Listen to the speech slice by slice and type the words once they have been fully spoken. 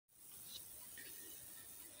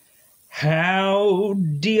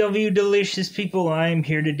Howdy of you delicious people, I'm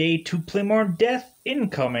here today to play more Death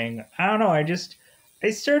Incoming. I don't know, I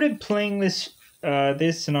started playing this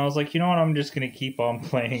and I was like, you know what, I'm just gonna keep on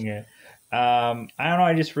playing it. I don't know,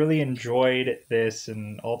 I just really enjoyed this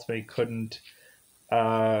and ultimately couldn't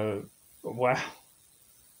wow.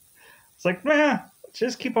 It's like, man,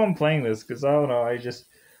 just keep on playing this because I don't know, I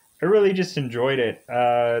really just enjoyed it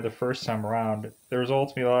the first time around. There was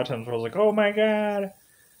ultimately a lot of times where I was like, oh my god.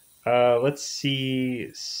 Let's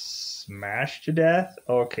see. Smashed to death?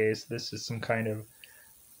 Okay, so this is some kind of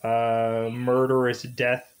murderous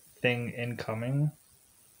death thing incoming.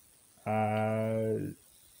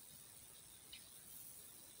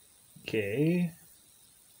 Okay.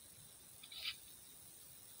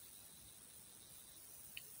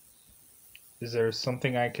 Is there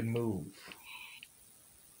something I can move?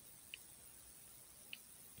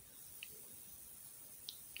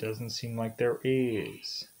 Doesn't seem like there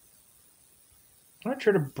is. I'm gonna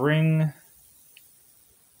try to bring...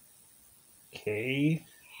 Okay.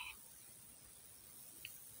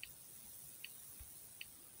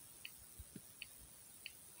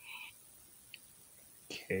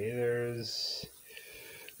 Okay, there's...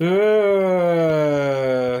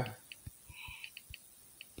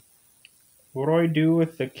 What do I do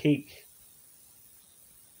with the cake?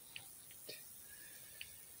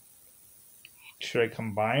 Should I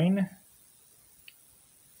combine?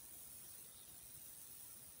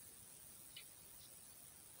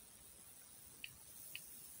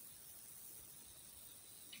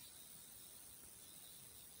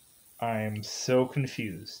 I'm so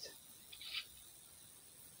confused.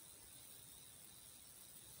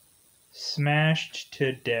 Smashed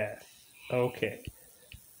to death. Okay.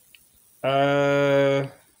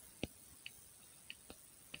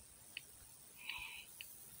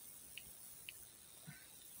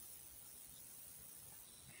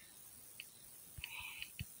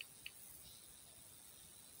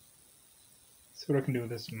 See what I can do with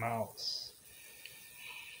this mouse.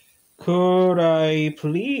 Could I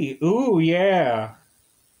please? Ooh, yeah.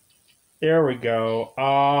 There we go.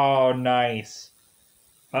 Oh, nice.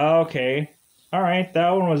 Okay. Alright, that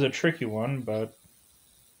one was a tricky one, but...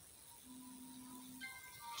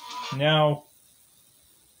 Now,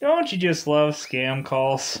 don't you just love scam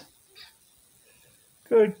calls?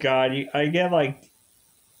 Good God, I get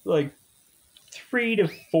like 3 to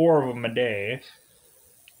 4 of them a day.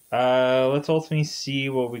 Let's ultimately see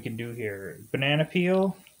what we can do here. Banana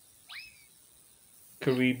peel?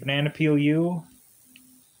 Could we banana peel you?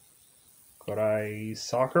 Could I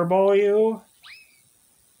soccer ball you?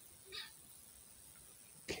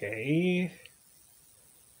 Okay.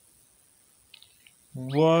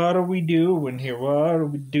 What are we doing here? What are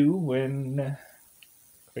we doing?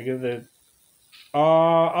 I give the...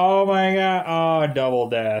 oh my god. Oh, double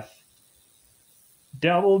death.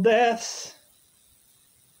 Double deaths?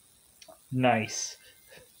 Nice.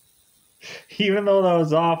 Even though that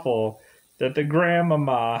was awful, that the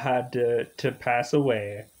grandmama had to pass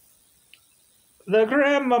away. The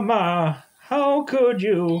grandmama! How could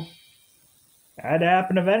you? Had to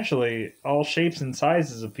happen eventually. All shapes and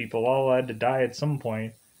sizes of people all had to die at some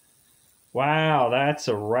point. Wow, that's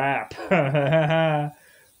a wrap.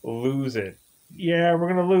 Lose it. Yeah, we're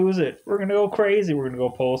gonna lose it. We're gonna go crazy. We're gonna go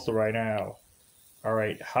postal right now.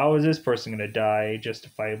 Alright, how is this person gonna die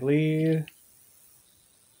justifiably?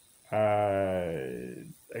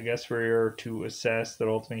 I guess we're here to assess that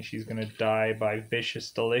ultimately she's gonna die by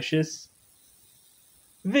Vicious Delicious.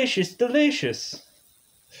 Vicious Delicious!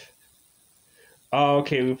 Oh,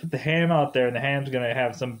 okay, we put the ham out there, and the ham's gonna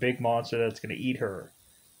have some big monster that's gonna eat her.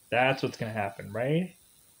 That's what's gonna happen, right?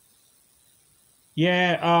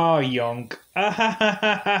 Yeah, oh, yunk.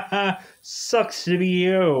 Sucks to be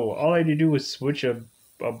you. All I had to do was switch a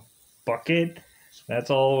bucket. That's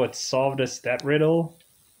all what solved us that riddle.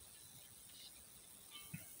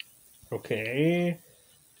 Okay.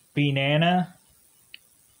 Banana.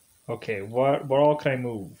 Okay, what all can I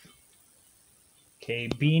move? Okay,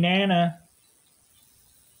 banana.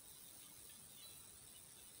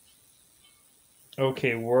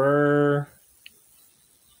 Okay,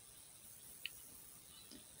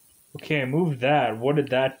 okay, I moved that. What did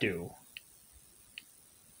that do?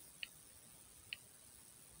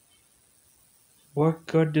 What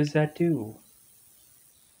good does that do?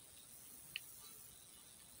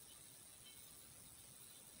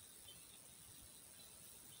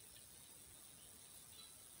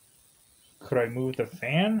 Could I move the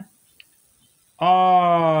fan? Oh,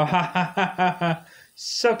 ha ha ha ha ha.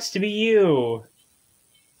 Sucks to be you.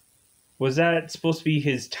 Was that supposed to be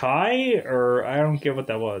his tie? Or I don't get what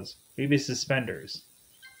that was. Maybe suspenders.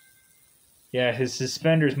 Yeah, his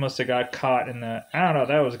suspenders must have got caught in the. I don't know.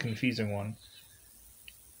 That was a confusing one.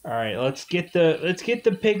 All right, let's get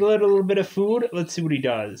the piglet a little bit of food. Let's see what he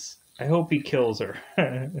does. I hope he kills her.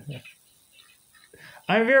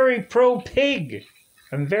 I'm very pro pig.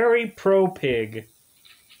 I'm very pro pig.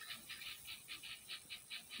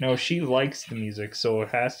 No, she likes the music, so it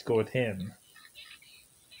has to go with him.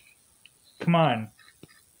 Come on.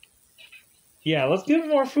 Yeah, let's give him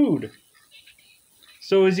more food.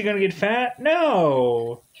 So is he gonna get fat?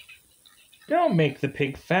 No. Don't make the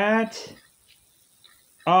pig fat.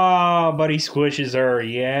 Ah, but he squishes her.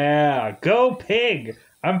 Yeah. Go pig.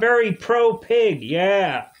 I'm very pro pig.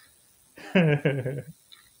 Yeah. The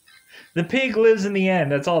pig lives in the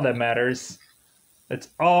end. That's all that matters. That's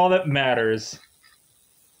all that matters.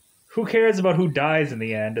 Who cares about who dies in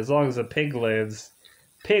the end as long as the pig lives?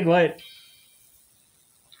 Piglet.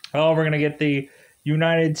 Oh, we're going to get the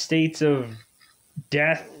United States of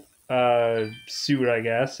Death suit, I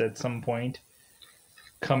guess, at some point.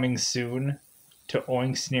 Coming soon to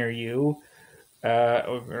Oinks near you.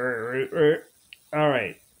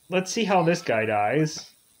 Alright, let's see how this guy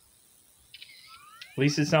dies. At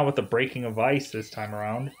least it's not with the breaking of ice this time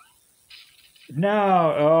around. No,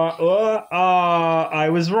 I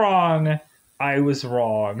was wrong. I was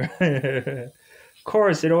wrong. Of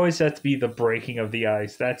course, it always has to be the breaking of the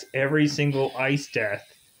ice. That's every single ice death.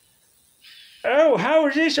 Oh, how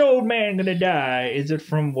is this old man gonna die? Is it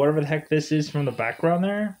from whatever the heck this is from the background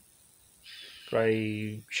there? Could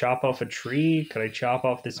I chop off a tree? Could I chop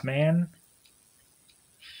off this man?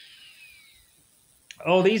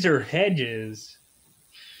 Oh, these are hedges.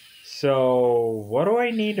 So, what do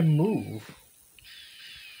I need to move?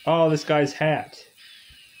 Oh, this guy's hat.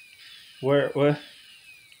 Where do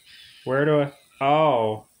I...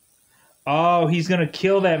 Oh. Oh, he's gonna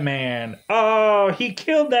kill that man. Oh, he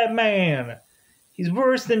killed that man. He's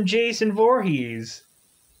worse than Jason Voorhees.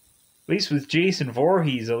 At least with Jason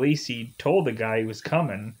Voorhees, at least he told the guy he was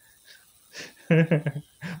coming.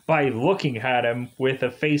 By looking at him with a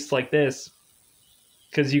face like this.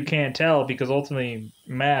 Because you can't tell, because ultimately,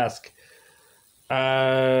 mask.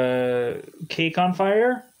 Cake on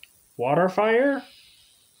fire? Water fire?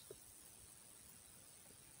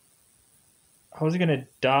 How's he gonna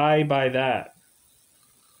die by that?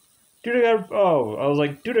 Dude, I was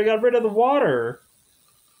like, dude, I got rid of the water.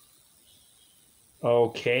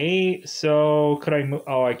 Okay, so could I move?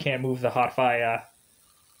 Oh, I can't move the hot fire.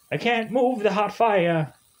 I can't move the hot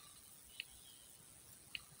fire.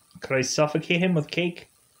 Could I suffocate him with cake?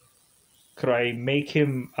 Could I make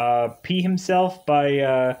him pee himself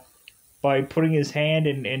by putting his hand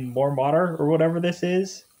in warm water or whatever this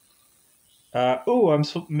is? Oh,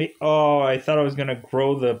 I thought I was gonna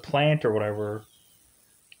grow the plant or whatever.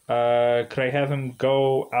 Could I have him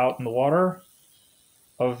go out in the water?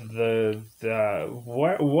 Of the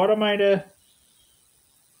what am I to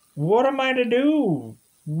do?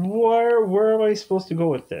 Where am I supposed to go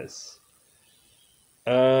with this?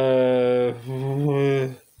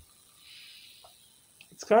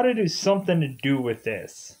 It's got to do something to do with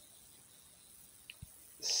this.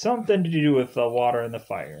 Something to do with the water and the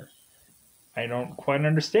fire. I don't quite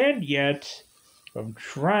understand yet. I'm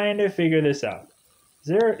trying to figure this out.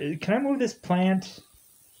 Can I move this plant?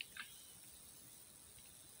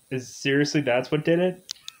 Seriously, that's what did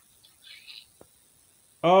it?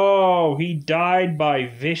 Oh, he died by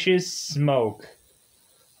vicious smoke.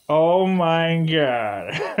 Oh my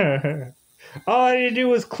god. All I had to do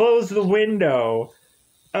was close the window.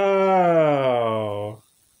 Oh.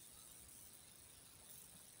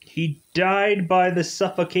 He died by the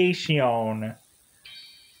suffocation.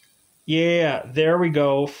 Yeah, there we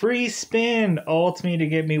go. Free spin. Ultimately to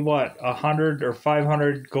get me what? 100 or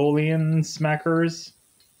 500 Golian smackers?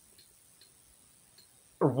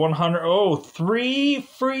 Or 100. Oh, 3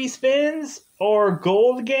 free spins? Or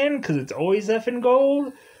gold again? Because it's always effing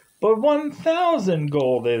gold. But 1,000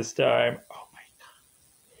 gold this time. Oh my god.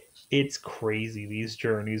 It's crazy, these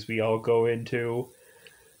journeys we all go into.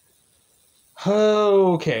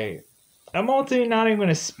 Okay. I'm ultimately not even going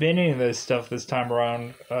to spin any of this stuff this time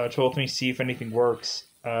around to ultimately see if anything works.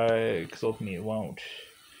 Because ultimately it won't.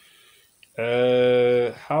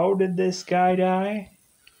 How did this guy die?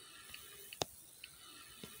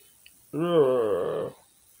 Ugh.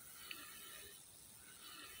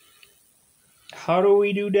 How do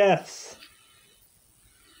we do deaths?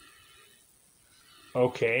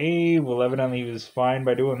 Okay, well evidently he was fine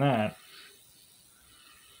by doing that.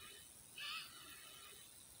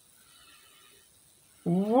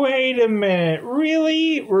 Wait a minute,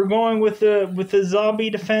 really? We're going with the zombie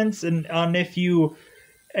defense and on if you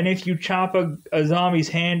And if you chop a zombie's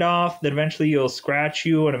hand off, then eventually you'll scratch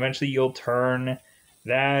you and eventually you'll turn.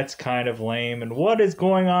 That's kind of lame. And what is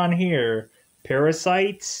going on here?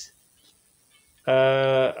 Parasites?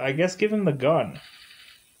 I guess give him the gun.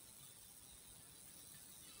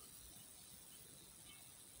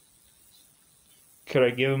 Could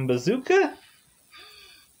I give him bazooka?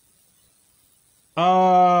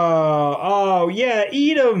 Oh, yeah,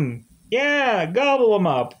 eat him! Yeah, gobble him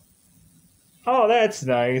up! Oh, that's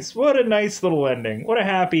nice. What a nice little ending. What a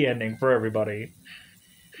happy ending for everybody.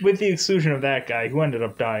 With the exclusion of that guy, who ended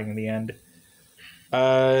up dying in the end.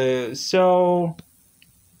 So...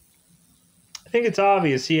 I think it's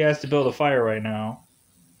obvious he has to build a fire right now.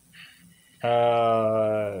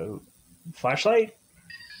 Flashlight?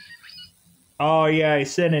 Oh, yeah, I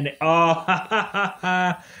sent an... Oh, ha ha ha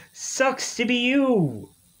ha! Sucks to be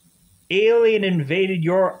you! Alien invaded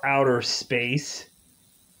your outer space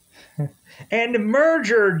and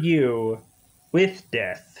murdered you with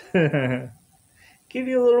death. Give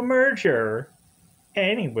you a little merger.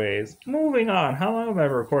 Anyways, moving on. How long have I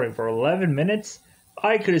been recording for? 11 minutes?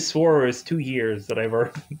 I could have swore it was 2 years that I've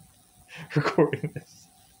already been recording this.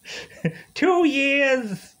 2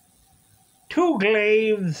 years! 2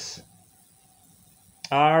 glaives!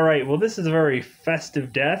 Alright, well this is a very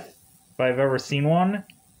festive death, if I've ever seen one.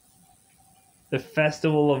 The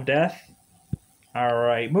Festival of Death.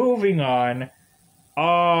 Alright, moving on.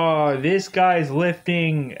 Oh, this guy's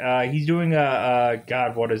lifting, he's doing a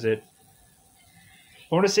God, what is it?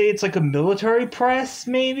 I want to say it's like a military press,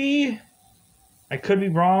 maybe? I could be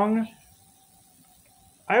wrong.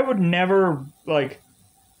 I would never, like,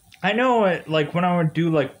 I know it, like, when I would do,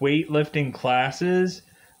 like, weightlifting classes,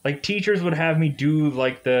 like, teachers would have me do,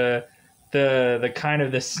 like, the kind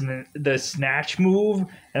of the snatch move,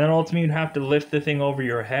 and then ultimately you'd have to lift the thing over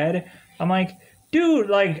your head. I'm like, dude,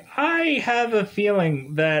 like, I have a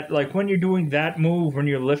feeling that, like, when you're doing that move, when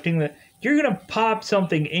you're lifting you're gonna pop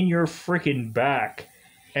something in your freaking back,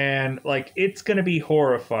 and, like, it's gonna be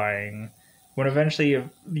horrifying when eventually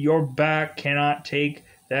your back cannot take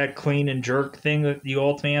that clean and jerk thing that you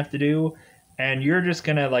ultimately have to do, and you're just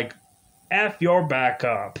gonna, like, F your back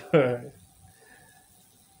up.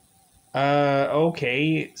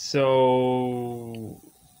 Okay, so...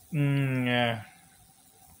 yeah.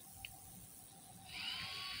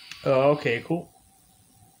 Oh, okay, cool.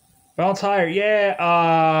 Bounce higher, yeah,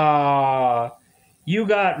 you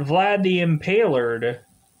got Vlad the Impaler.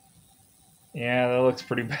 Yeah, that looks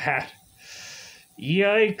pretty bad.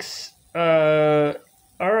 Yikes.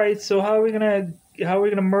 Alright, so how are we gonna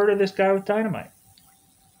murder this guy with dynamite?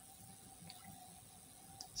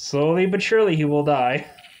 Slowly but surely he will die.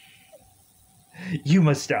 You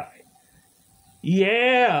must die.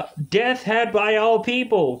 Yeah! Death had by all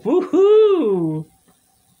people! Woohoo!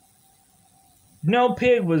 No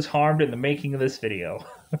pig was harmed in the making of this video.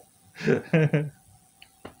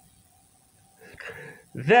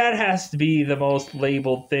 That has to be the most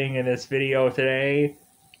labeled thing in this video today.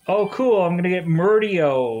 Oh, cool, I'm gonna get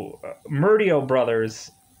Murdio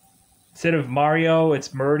Brothers. Instead of Mario, it's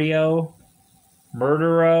Murdio.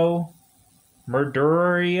 Murderio.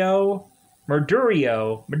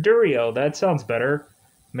 Medurio, that sounds better.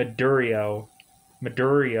 Medurio.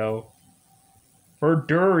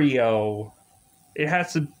 It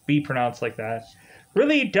has to be pronounced like that.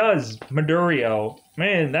 Really, it does. Medurio.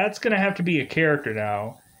 Man, that's gonna have to be a character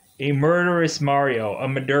now. A murderous Mario. A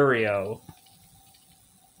Medurio.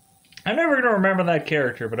 I'm never gonna remember that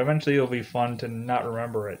character, but eventually it'll be fun to not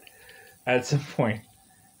remember it at some point.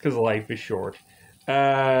 Because life is short.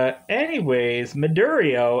 Anyways,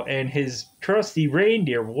 Medurio and his trusty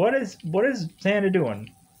reindeer. What is Santa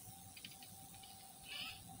doing?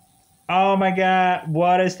 Oh my god,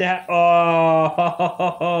 what is that?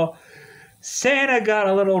 Oh, Santa got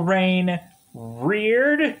a little rain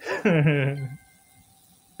reared.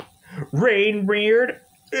 Rain reared.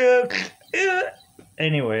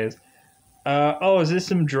 Anyways, oh, is this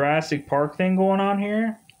some Jurassic Park thing going on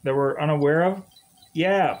here that we're unaware of?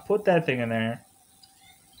 Yeah, put that thing in there.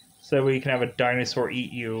 So we can have a dinosaur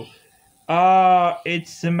eat you.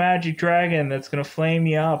 It's the magic dragon that's gonna flame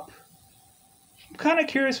you up. I'm kind of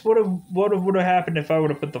curious what would have happened if I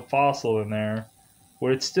would have put the fossil in there.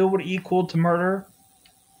 Would it still would equal to murder?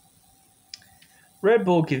 Red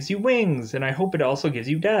Bull gives you wings, and I hope it also gives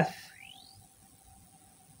you death.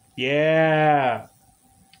 Yeah,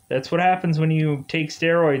 that's what happens when you take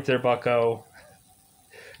steroids there, bucko.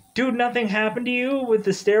 Dude, nothing happened to you with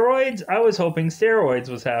the steroids? I was hoping steroids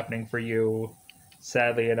was happening for you,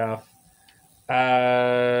 sadly enough.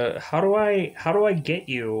 How do I get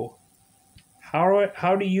you?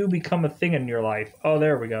 How do you become a thing in your life? Oh,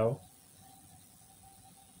 there we go.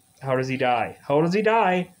 How does he die? How does he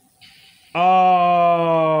die?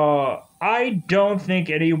 I don't think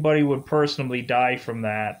anybody would personally die from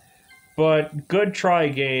that. But good try,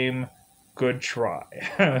 game. Good try.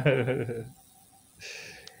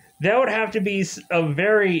 That would have to be a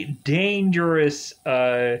very dangerous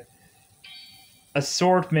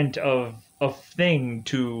assortment of thing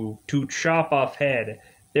to chop off head.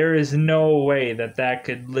 There is no way that that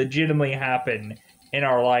could legitimately happen in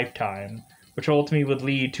our lifetime, which ultimately would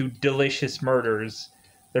lead to delicious murders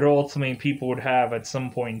that ultimately people would have at some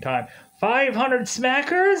point in time. 500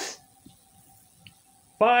 smackers?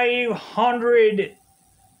 500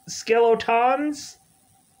 skeletons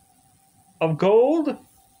of gold?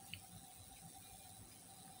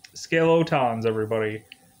 Skeletons, everybody.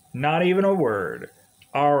 Not even a word.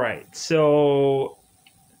 Alright, so...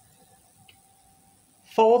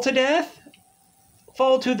 fall to death?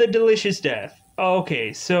 Fall to the delicious death.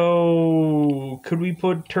 Okay, so... could we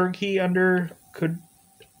put turkey under...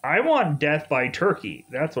 I want death by turkey.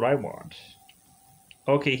 That's what I want.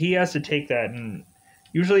 Okay, he has to take that, and...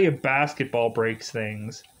 usually a basketball breaks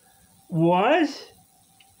things. What?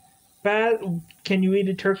 Can you eat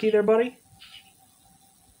a turkey there, buddy?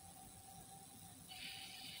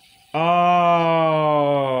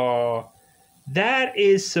 Oh, that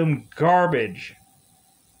is some garbage.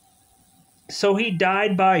 So he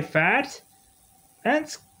died by fat?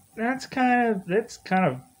 That's kind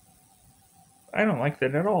of I don't like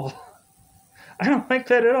that at all. I don't like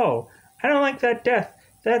that at all. I don't like that death.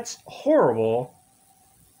 That's horrible.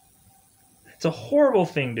 It's a horrible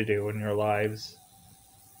thing to do in your lives.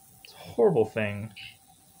 It's a horrible thing.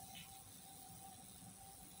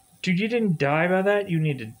 Dude, you didn't die by that? You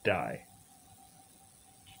need to die.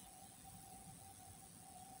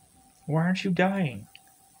 Why aren't you dying?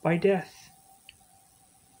 By death.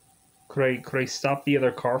 Could I stop the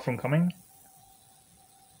other car from coming?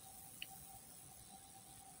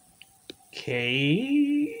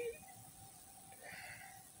 Okay.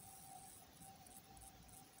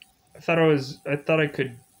 I thought I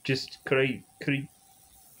could just could I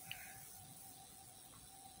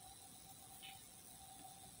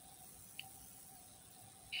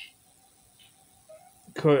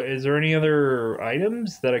is there any other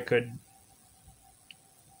items that I could...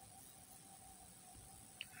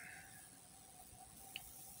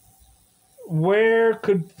 Where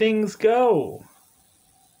could things go?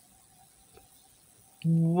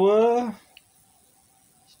 What?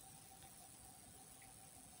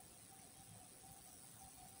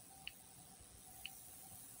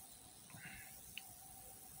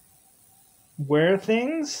 Where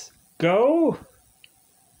things go?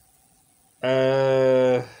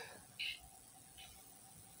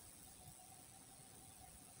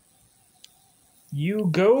 You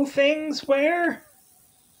go things where?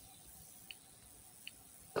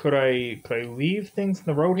 Could I leave things in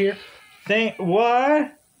the road here?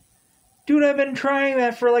 What? Dude, I've been trying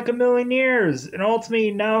that for like a million years, and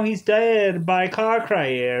ultimately now he's dead by car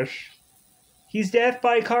crash. He's dead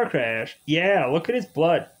by car crash. Yeah, look at his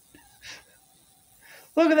blood.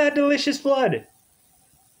 Look at that delicious blood.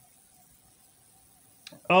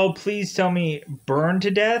 Oh, please tell me burn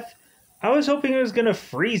to death? I was hoping it was gonna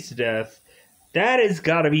freeze to death. That has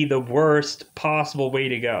got to be the worst possible way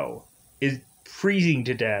to go. Is freezing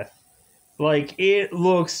to death. Like, it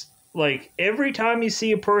looks like every time you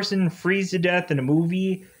see a person freeze to death in a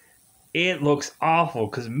movie, it looks awful.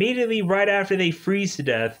 Because immediately right after they freeze to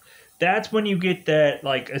death, that's when you get that,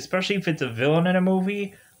 like, especially if it's a villain in a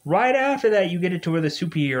movie, right after that you get it to where the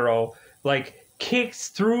superhero, like, kicks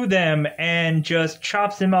through them and just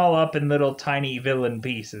chops them all up in little tiny villain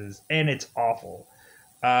pieces. And it's awful.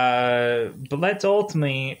 But let's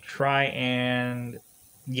ultimately try and...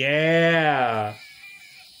 yeah!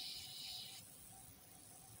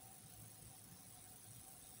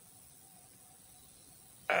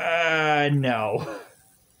 No.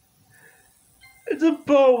 It's a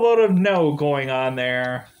boatload of no going on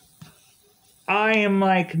there. I am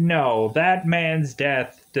like, no, that man's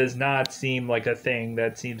death does not seem like a thing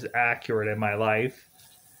that seems accurate in my life.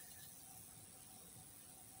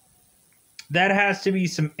 That has to be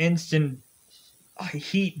some instant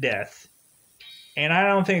heat death. And I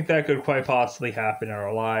don't think that could quite possibly happen in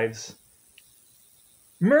our lives.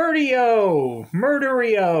 Murderio!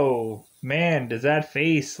 Man, does that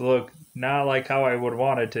face look not like how I would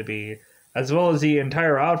want it to be. As well as the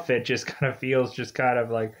entire outfit just kind of feels just kind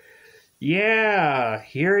of like, yeah,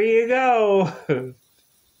 here you go.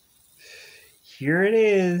 Here it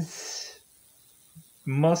is.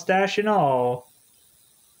 Mustache and all.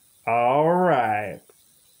 Alright.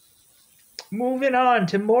 Moving on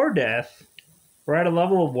to more death. We're at a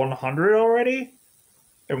level of 100 already?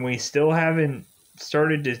 And we still haven't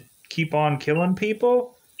started to keep on killing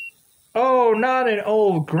people? Oh, not an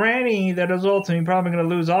old granny that is ultimately probably going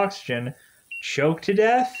to lose oxygen. Choke to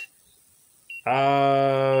death?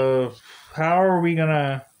 How are we going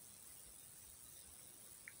to...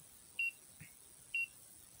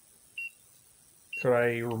 Could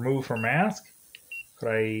I remove her mask? Could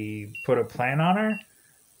I put a plant on her?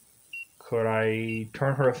 Could I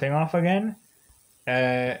turn her thing off again?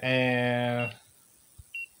 And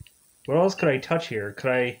what else could I touch here?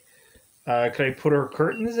 Could I put her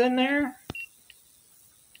curtains in there?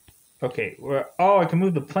 Okay. Oh, I can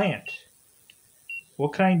move the plant.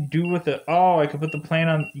 What can I do with it? Oh, I can put the plant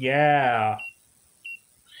on. Yeah.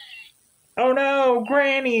 Oh no,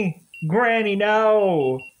 Granny! Granny,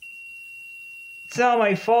 no! It's not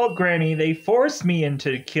my fault, Granny. They forced me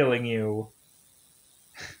into killing you.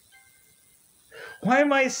 Why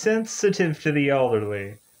am I sensitive to the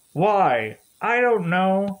elderly? Why? I don't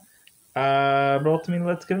know. But ultimately,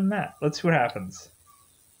 let's give him that. Let's see what happens.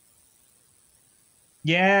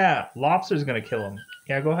 Yeah, Lobster's gonna kill him.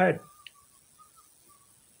 Yeah, go ahead.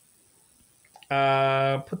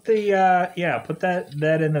 Put that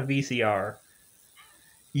in the VCR.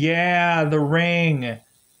 Yeah, The Ring.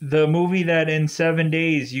 The movie that in 7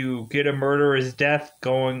 days you get a murderer's death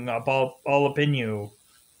going up all up in you.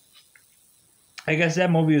 I guess that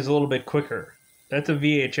movie was a little bit quicker. That's a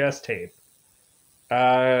VHS tape.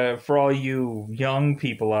 For all you young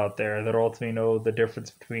people out there that ultimately know the difference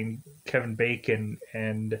between Kevin Bacon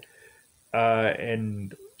and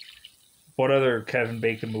what other Kevin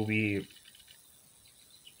Bacon movie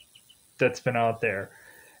that's been out there.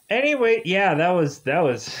 Anyway, yeah,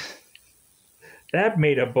 that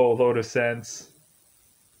made a boatload of sense.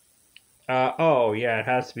 Oh yeah, it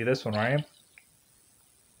has to be this one, right?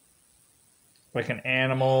 Like an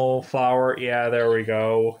animal flower. Yeah, there we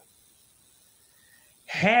go.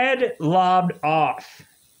 Head lobbed off.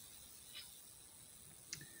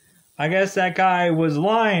 I guess that guy was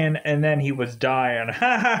lying and then he was dying.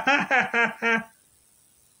 That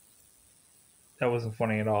wasn't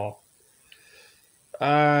funny at all.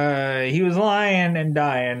 He was lying and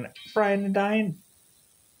dying. Frying and dying?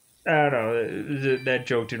 I don't know. That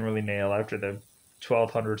joke didn't really nail after the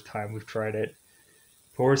 1200th time we've tried it.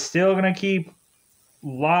 But we're still going to keep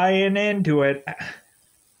lying into it.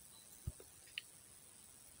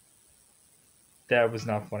 That was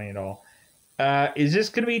not funny at all. Is this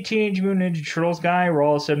going to be Teenage Mutant Ninja Turtles guy where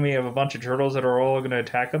all of a sudden we have a bunch of turtles that are all going to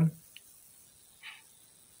attack him?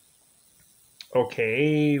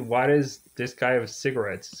 Okay, why does this guy have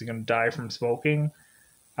cigarettes? Is he going to die from smoking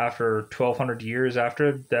after 1200 years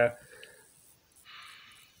after the...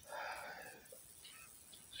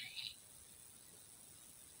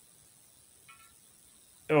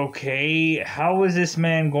 Okay, how is this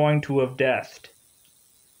man going to have deathed?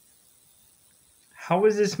 How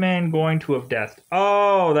is this man going to have deathed?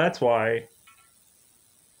 Oh, that's why.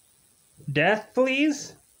 Death,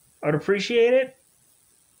 please? I'd appreciate it.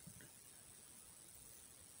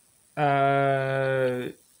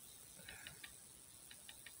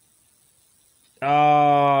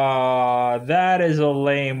 That is a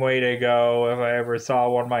lame way to go if I ever saw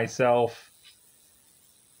one myself.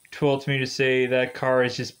 To ultimately just say that car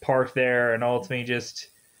is just parked there and ultimately just...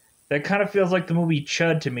 That kind of feels like the movie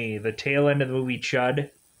Chud to me. The tail end of the movie Chud.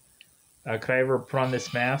 Could I ever put on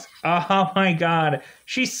this mask? Oh my god.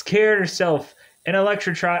 She scared herself and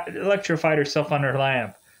electrified herself on her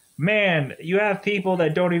lamp. Man, you have people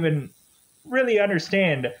that don't even really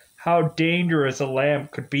understand how dangerous a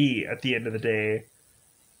lamp could be at the end of the day.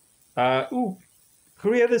 Ooh.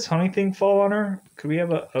 Could we have this honey thing fall on her? Could we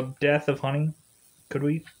have a death of honey? Could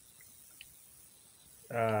we?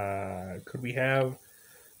 Could we have...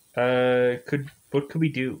 what could we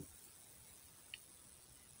do?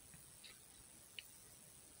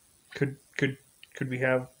 Could we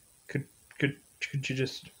have... Could you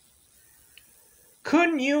just...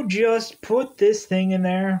 Couldn't you just put this thing in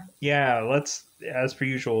there? Yeah, let's, as per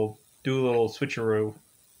usual, do a little switcheroo.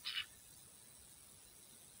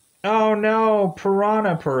 Oh no,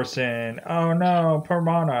 piranha person. Oh no,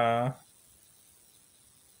 piranha.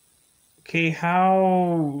 Okay,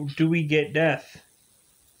 how do we get death?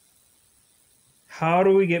 How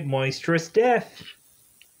do we get moisturous death?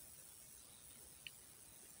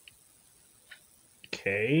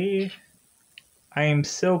 Okay. I am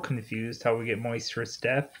so confused how we get moisturous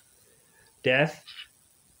death. Death?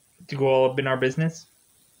 To go all up in our business?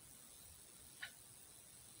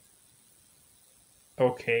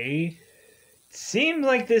 Okay. Seems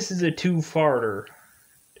like this is a two-farter. To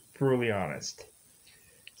be brutally honest.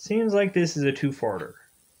 Seems like this is a two-farter.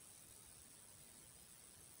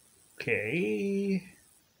 Okay.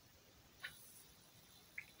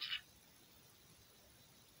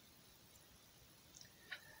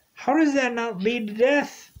 How does that not lead to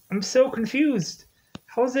death? I'm so confused.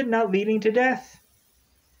 How is it not leading to death?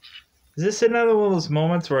 Is this another one of those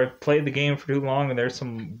moments where I've played the game for too long and there's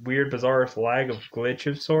some weird, bizarre lag of glitch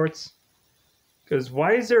of sorts? Because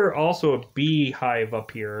why is there also a beehive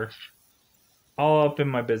up here? All up in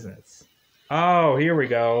my business. Oh, here we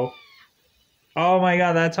go. Oh my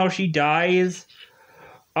god, that's how she dies?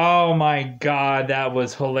 Oh my god, that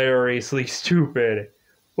was hilariously stupid.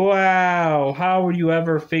 Wow, how would you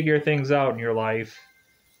ever figure things out in your life?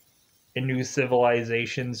 In New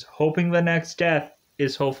Civilizations, hoping the next death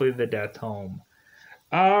is hopefully the death home.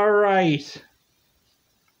 Alright.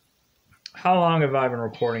 How long have I been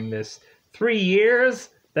recording this? 3 years?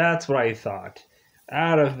 That's what I thought.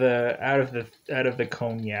 Out of the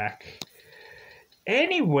cognac.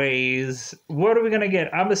 Anyways, what are we gonna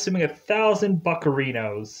get? I'm assuming 1,000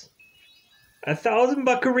 buccarinos. 1,000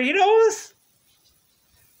 buccarinos?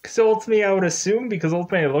 Because ultimately I would assume, because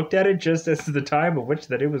ultimately I looked at it just as the time at which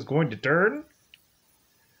that it was going to turn.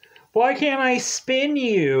 Why can't I spin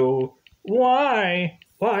you? Why?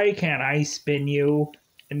 Why can't I spin you?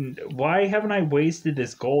 And why haven't I wasted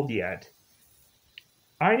this gold yet?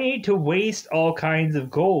 I need to waste all kinds of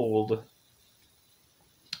gold.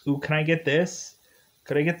 Ooh, can I get this?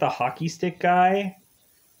 Could I get the hockey stick guy?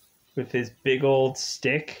 With his big old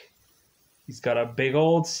stick? He's got a big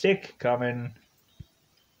old stick coming.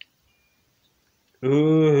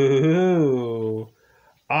 Ooh.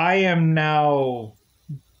 I am now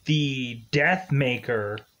the Death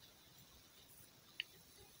Maker.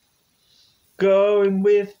 Going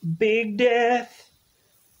with Big Death.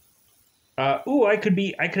 Ooh, I could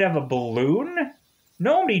have a balloon?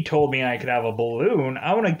 Nobody told me I could have a balloon.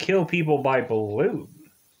 I want to kill people by balloon.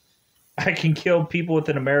 I can kill people with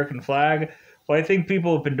an American flag. Well, I think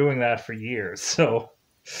people have been doing that for years, so...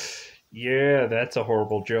 Yeah, that's a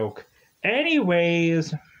horrible joke.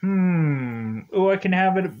 Anyways, ooh, I can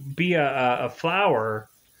have it be a flower.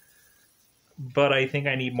 But I think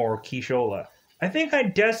I need more quichola. I think I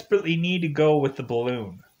desperately need to go with the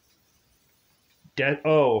balloon.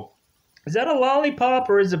 Oh, is that a lollipop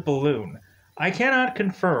or is it balloon? I cannot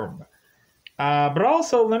confirm. But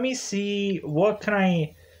also, let me see,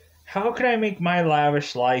 how can I make my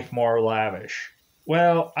lavish life more lavish?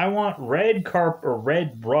 Well, I want red carp or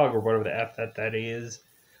red rug or whatever the F that is.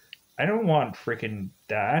 I don't want freaking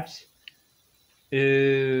that.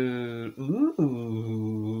 Ooh.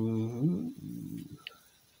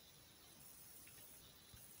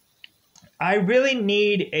 I really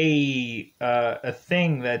need a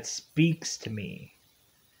thing that speaks to me.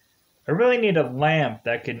 I really need a lamp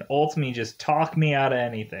that can ultimately just talk me out of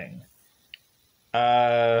anything.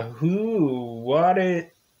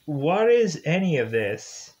 What is any of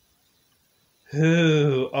this?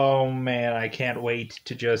 Oh man, I can't wait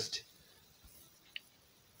to just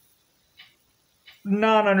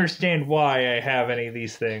not understand why I have any of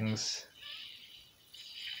these things.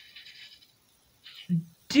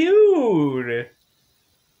 Dude!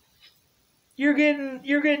 You're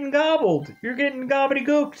getting gobbled. You're getting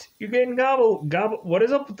gobbity-gooked. You're getting gobbled. What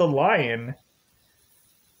is up with the lion?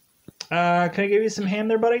 Can I give you some ham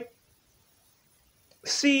there, buddy?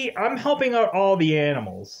 See, I'm helping out all the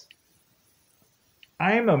animals.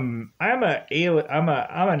 I'm an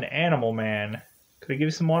animal man. Could I give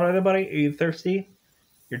you some water there, buddy? Are you thirsty?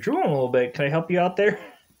 You're drooling a little bit. Can I help you out there?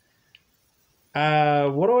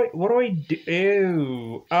 What do I do?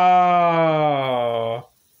 Ew. Oh.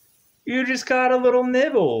 You just got a little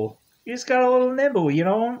nibble. You just got a little nibble, you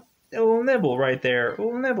know? A little nibble right there. A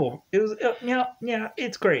little nibble. It was, yeah,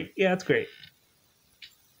 it's great. Yeah, it's great.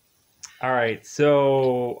 Alright,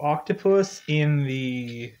 so octopus in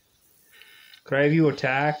the... Could I have you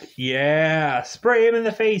attack? Yeah, spray him in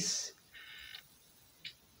the face.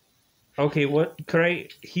 Okay, what could I...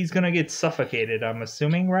 He's gonna get suffocated, I'm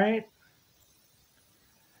assuming, right?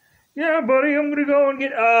 Yeah, buddy, I'm gonna go and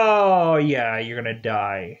get... Oh, yeah, you're gonna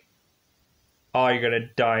die. Oh, you're gonna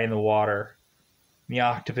die in the water. The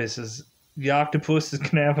octopus is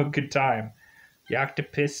gonna have a good time. The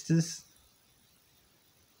octopus is...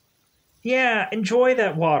 Yeah, enjoy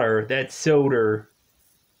that water, that soda.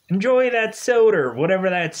 Enjoy that soda, whatever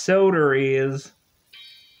that soda is.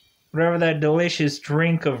 Whatever that delicious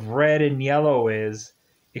drink of red and yellow is.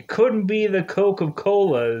 It couldn't be the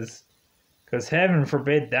Coca-Colas. Because heaven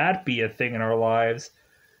forbid that be a thing in our lives.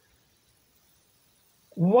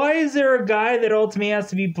 Why is there a guy that ultimately has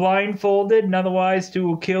to be blindfolded and otherwise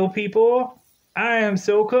to kill people? I am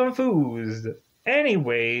so confused.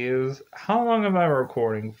 Anyways, how long am I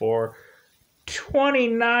recording for?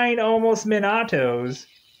 29 almost minutos.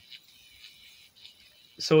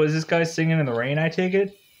 So is this guy singing in the rain, I take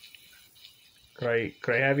it?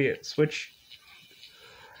 Could I have you switch?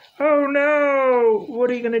 Oh no! What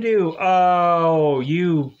are you gonna do? Oh,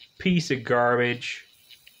 you piece of garbage.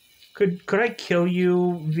 Could I kill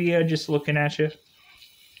you via just looking at you?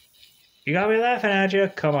 You got me laughing at you?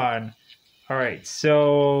 Come on. Alright,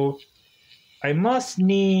 so I must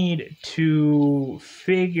need to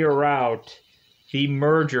figure out the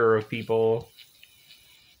merger of people.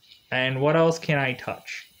 And what else can I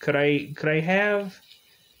touch? Could I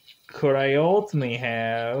ultimately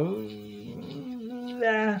have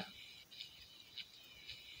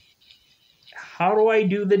how do I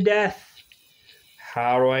do the death?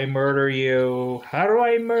 How do I murder you? How do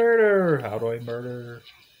I murder? How do I murder?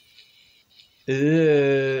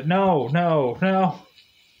 No, no, no.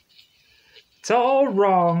 It's all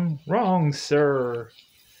wrong. Wrong, sir.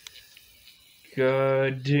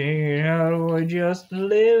 God damn, how do I just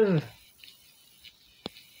live?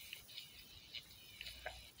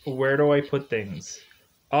 Where do I put things?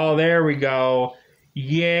 Oh, there we go.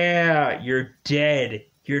 Yeah, you're dead.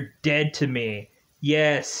 You're dead to me.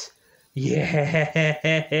 Yes.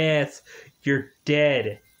 Yes. You're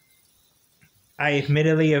dead. I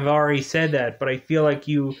admittedly have already said that, but I feel like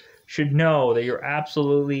you should know that you're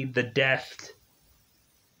absolutely the death.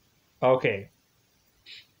 Okay.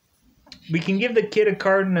 We can give the kid a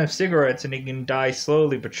carton of cigarettes and he can die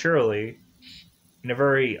slowly but surely in a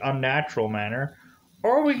very unnatural manner.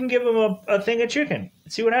 Or we can give him a thing of chicken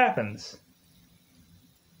and see what happens.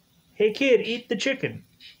 Hey kid, eat the chicken.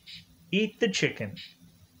 Eat the chicken.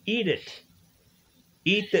 Eat it.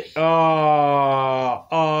 Eat the...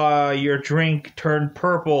 your drink turned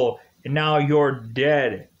purple and now you're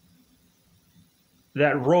dead.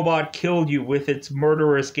 That robot killed you with its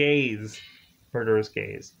murderous gaze. Murderous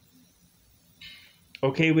gaze.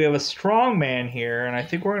 Okay, we have a strong man here, and I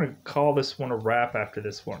think we're going to call this one a wrap after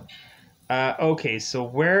this one. Okay, so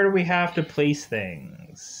where do we have to place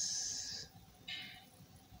things?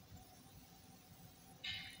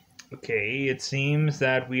 Okay, it seems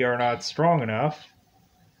that we are not strong enough.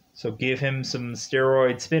 So give him some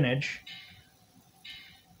steroid spinach.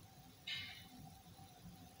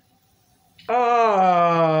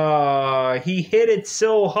 He hit it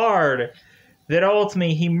so hard that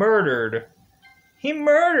ultimately he murdered. He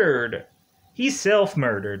murdered! He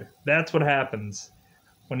self-murdered. That's what happens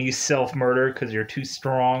when you self-murder because you're too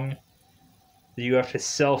strong. You have to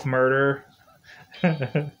self-murder.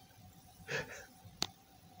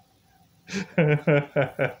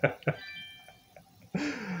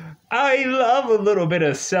 I love a little bit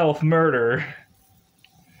of self-murder.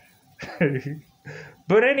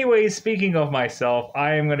 But anyway, speaking of myself,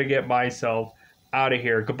 I am going to get myself out of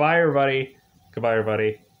here. Goodbye, everybody. Goodbye,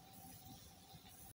 everybody.